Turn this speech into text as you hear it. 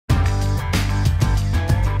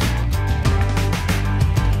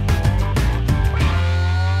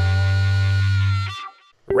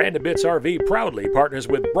Random Bits RV proudly partners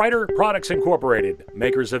with Briter Products Inc,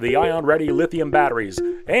 makers of the ION-Ready Lithium Batteries,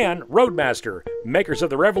 and Roadmaster, makers of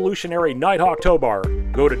the revolutionary Nighthawk tow bar.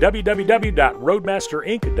 Go to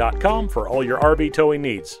www.roadmasterinc.com for all your RV towing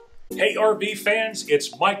needs. Hey RV fans,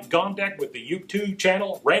 it's Mike Gondek with the YouTube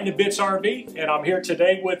channel Random Bits RV, and I'm here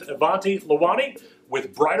today with Avanti Lawani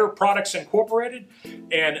with Briter Products Inc.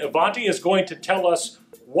 And Avanti is going to tell us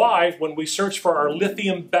why, when we search for our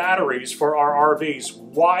lithium batteries for our RVs,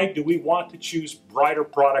 why do we want to choose Briter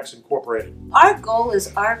Products Incorporated? Our goal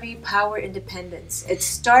is RV power independence. It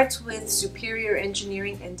starts with superior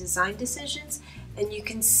engineering and design decisions, and you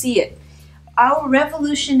can see it. Our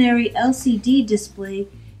revolutionary LCD display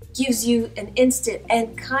gives you an instant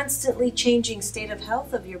and constantly changing state of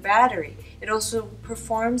health of your battery. It also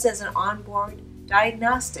performs as an onboard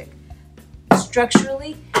diagnostic.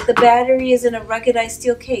 Structurally, the battery is in a ruggedized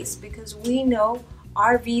steel case because we know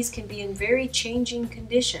RVs can be in very changing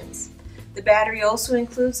conditions. The battery also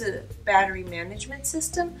includes a battery management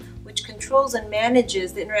system which controls and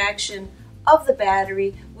manages the interaction of the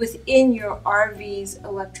battery within your RV's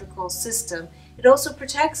electrical system. It also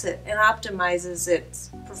protects it and optimizes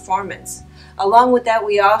its performance. Along with that,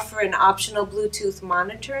 we offer an optional Bluetooth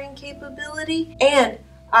monitoring capability and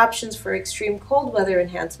options for extreme cold weather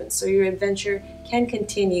enhancements so your adventure can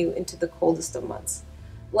continue into the coldest of months.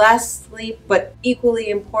 Lastly, but equally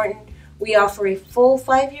important, we offer a full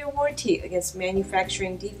 5-year warranty against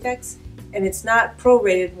manufacturing defects, and it's not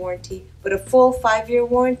prorated warranty, but a full 5-year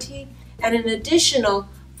warranty and an additional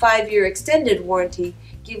 5-year extended warranty,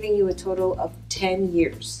 giving you a total of 10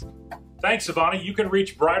 years. Thanks, Avanti. You can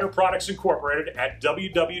reach Briter Products Incorporated at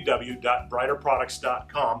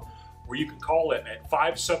www.briterproducts.com, where you can call in at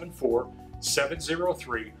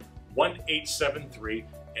 574-703-1873,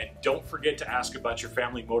 and don't forget to ask about your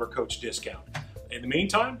family motor coach discount. In the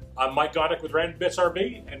meantime, I'm Mike Gondek with Random Bits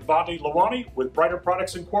RV and Avanti Lawani with Briter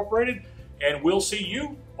Products Incorporated, and we'll see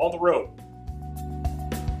you on the road.